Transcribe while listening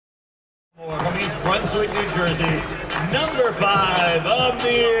From East Brunswick, New Jersey, number 5,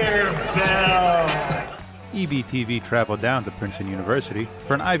 Amir Bell. EBTV traveled down to Princeton University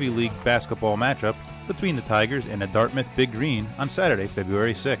for an Ivy League basketball matchup between the Tigers and the Dartmouth Big Green on Saturday,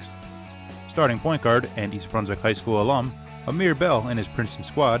 February 6th. Starting point guard and East Brunswick High School alum, Amir Bell and his Princeton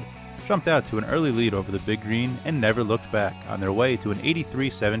squad jumped out to an early lead over the Big Green and never looked back on their way to an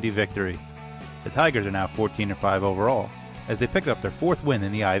 83-70 victory. The Tigers are now 14-5 overall, as they picked up their 4th win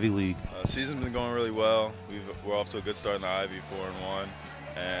in the Ivy League. Season's been going really well. We're off to a good start in the Ivy, 4-1,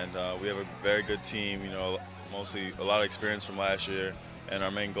 and we have a very good team. You know, mostly a lot of experience from last year, and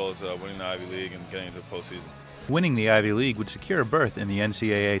our main goal is winning the Ivy League and getting into the postseason. Winning the Ivy League would secure a berth in the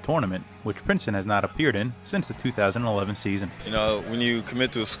NCAA tournament, which Princeton has not appeared in since the 2011 season. You know, when you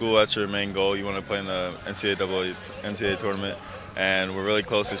commit to a school, that's your main goal. You want to play in the NCAA tournament, and we're really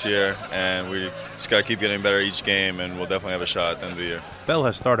close this year, and we just got to keep getting better each game, and we'll definitely have a shot at the end of the year. Bell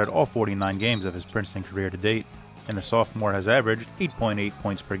has started all 49 games of his Princeton career to date, and the sophomore has averaged 8.8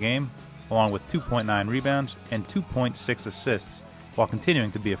 points per game, along with 2.9 rebounds and 2.6 assists, while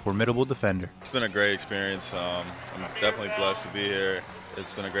continuing to be a formidable defender. It's been a great experience. I'm definitely blessed to be here.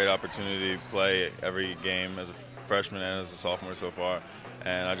 It's been a great opportunity to play every game as a freshman and as a sophomore so far,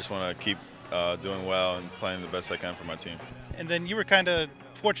 and I just want to keep doing well and playing the best I can for my team. And then you were kind of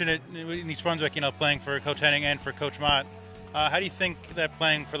fortunate in East Brunswick, you know, playing for Coach Henning and for Coach Mott. How do you think that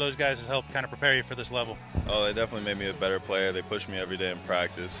playing for those guys has helped kind of prepare you for this level? Oh, they definitely made me a better player. They pushed me every day in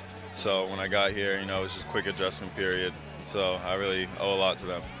practice. So when I got here, you know, it was just a quick adjustment period. So I really owe a lot to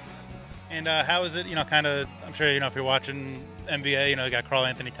them. And how is it, you know, kind of, I'm sure, you know, if you're watching NBA, you know, you got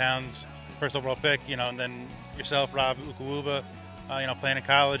Karl-Anthony Towns, first overall pick, you know, and then yourself, Rob Ukuwuba, you know, playing in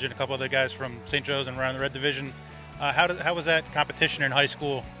college, and a couple other guys from St. Joe's and around the Red Division. How was that competition in high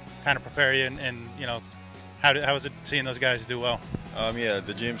school kind of prepare you, and you know, how was it seeing those guys do well? Yeah,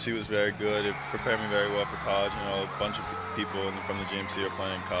 the GMC was very good. It prepared me very well for college. You know, a bunch of people from the GMC are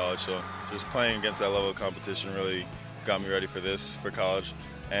playing in college, so just playing against that level of competition really got me ready for college.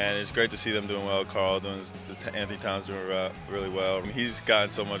 And it's great to see them doing well. Anthony Towns doing really well. I mean, he's gotten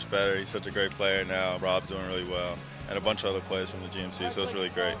so much better. He's such a great player now. Rob's doing really well, and a bunch of other players from the GMC, so it's really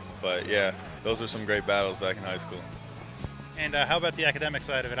great. But yeah, those were some great battles back in high school. And how about the academic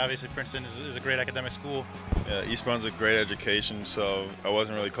side of it? Obviously, Princeton is a great academic school. Yeah, East Brunswick, great education, so I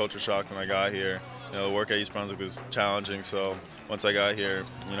wasn't really culture shocked when I got here. You know, the work at East Brunswick was challenging, so once I got here,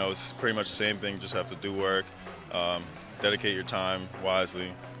 you know, it's pretty much the same thing, just have to do work, dedicate your time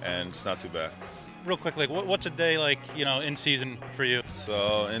wisely, and it's not too bad. Real quick, like what's a day like, you know, in season for you?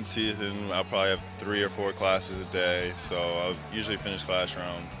 So in season, I'll probably have 3 or 4 classes a day, so I'll usually finish class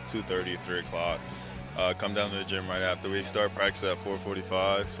around 2:30, 3 o'clock. Come down to the gym right after. We start practice at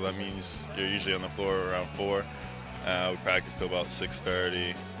 4:45, so that means you're usually on the floor around 4. We practice till about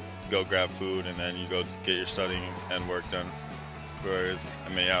 6:30, go grab food, and then you go get your studying and work done for as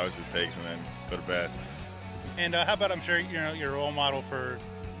many hours it takes, and then go to bed. And how about, I'm sure, you know, you're a role model for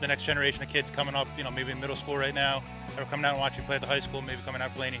the next generation of kids coming up, you know, maybe in middle school right now, or coming out and watching you play at the high school, maybe coming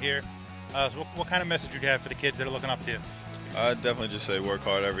out playing here. So what kind of message would you have for the kids that are looking up to you? I'd definitely just say work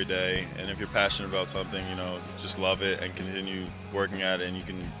hard every day, and if you're passionate about something, you know, just love it and continue working at it, and you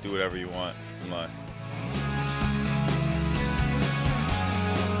can do whatever you want in life.